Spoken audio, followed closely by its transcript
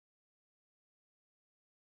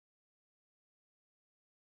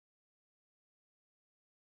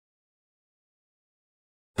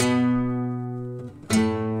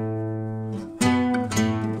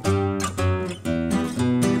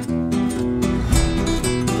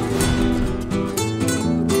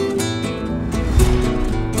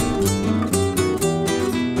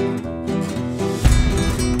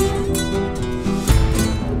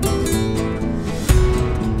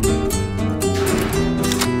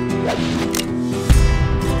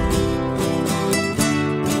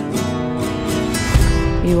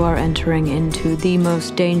You are entering into the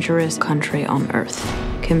most dangerous country on Earth.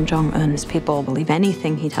 Kim Jong-un's people believe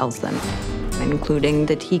anything he tells them, including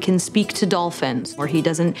that he can speak to dolphins or he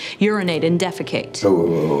doesn't urinate and defecate.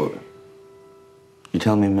 Whoa. You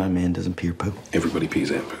telling me my man doesn't pee or poo? Everybody pees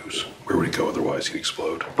and poos. Where would he go otherwise? He'd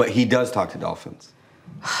explode. But he does talk to dolphins.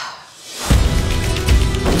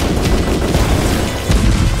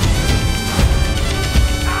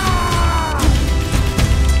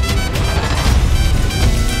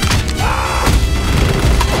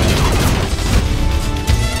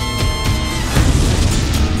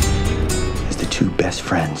 As the two best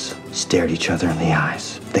friends stared each other in the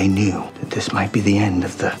eyes, they knew that this might be the end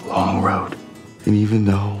of the long road. And even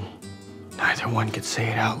though Neither one could say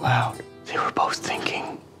it out loud, they were both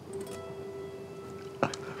thinking, I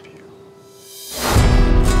love you.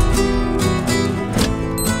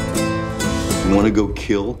 You want to go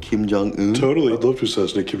kill Kim Jong-un? Totally. I'd love to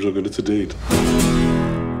assassinate Kim Jong-Un. It's a date.